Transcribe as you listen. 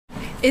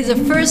is a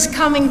first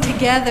coming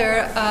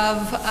together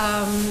of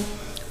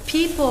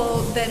people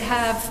that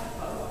have,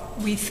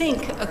 we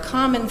think, a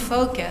common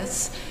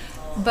focus,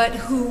 but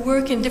who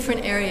work in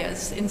different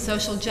areas, in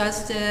social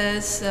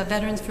justice,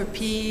 Veterans for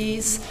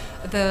Peace,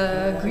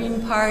 the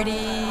Green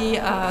Party,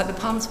 the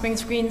Palm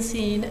Springs Green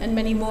Scene, and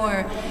many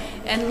more.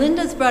 And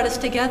Linda's brought us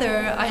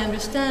together, I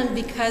understand,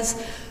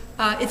 because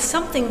it's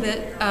something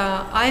that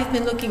I've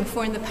been looking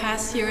for in the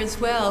past year as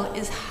well,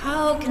 is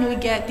how can we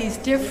get these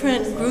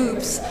different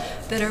groups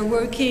that are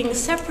working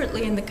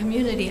separately in the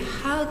community,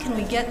 how can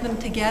we get them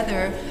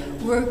together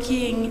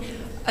working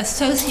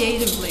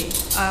associatively,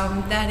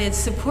 that is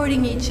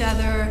supporting each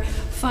other,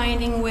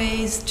 finding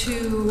ways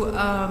to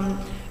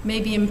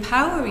maybe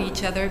empower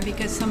each other,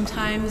 because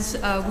sometimes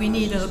we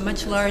need a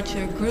much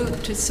larger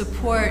group to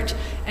support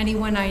any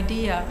one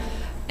idea.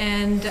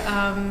 And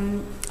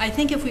I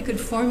think if we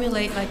could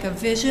formulate like a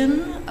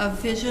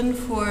vision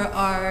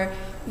for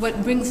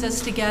what brings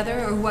us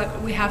together or what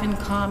we have in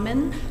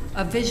common,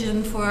 a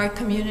vision for our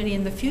community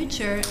in the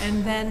future,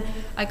 and then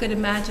I could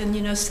imagine, you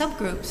know,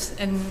 subgroups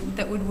and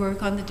that would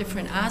work on the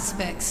different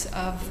aspects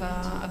of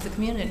the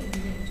community.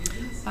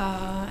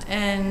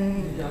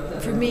 And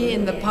for me,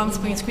 in the Palm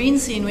Springs Green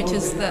Scene, which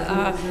is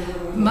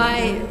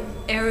my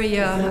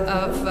area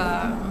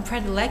of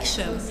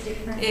predilection,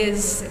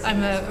 is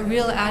I'm a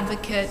real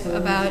advocate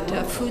about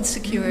food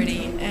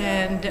security,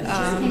 and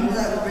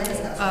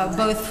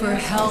both for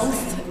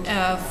health,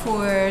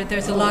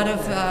 there's a lot of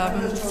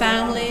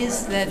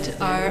families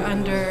that are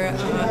under,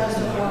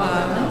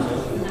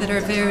 that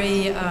are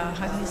very,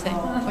 how do you say,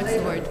 what's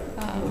the word?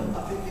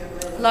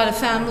 A lot of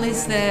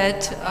families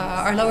that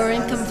are lower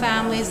income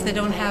families that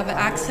don't have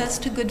access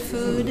to good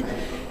food.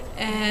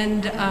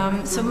 And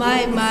so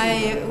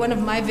one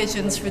of my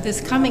visions for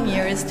this coming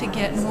year is to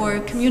get more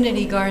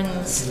community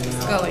gardens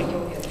going.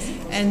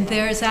 And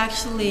there's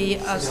actually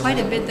quite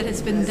a bit that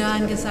has been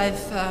done, because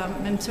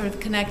I'm sort of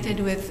connected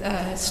with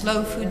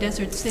Slow Food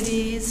Desert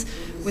Cities,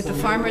 with the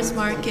Farmers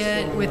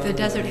Market, with the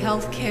Desert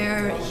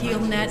Healthcare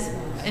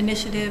HealNet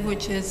initiative,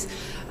 which is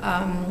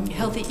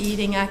healthy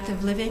eating,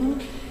 active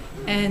living.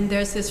 And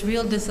there's this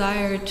real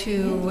desire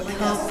to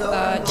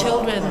help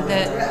children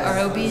that are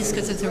obese,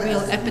 because it's a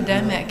real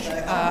epidemic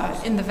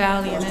in the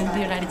Valley and in the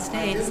United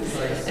States.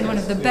 And one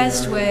of the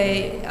best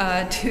way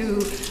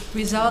to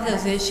resolve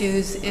those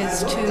issues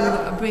is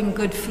to bring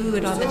good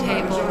food on the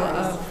table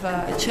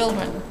of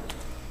children.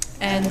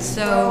 And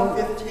so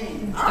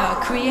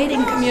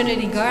creating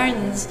community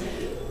gardens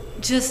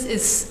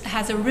just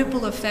has a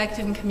ripple effect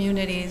in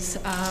communities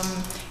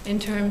in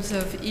terms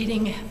of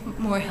eating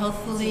more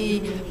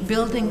healthily,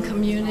 building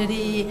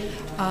community,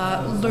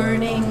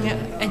 learning,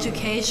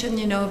 education,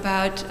 you know,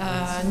 about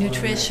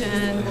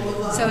nutrition.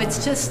 So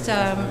it's just,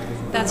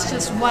 that's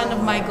just one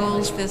of my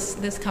goals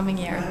this coming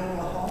year,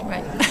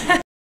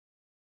 right?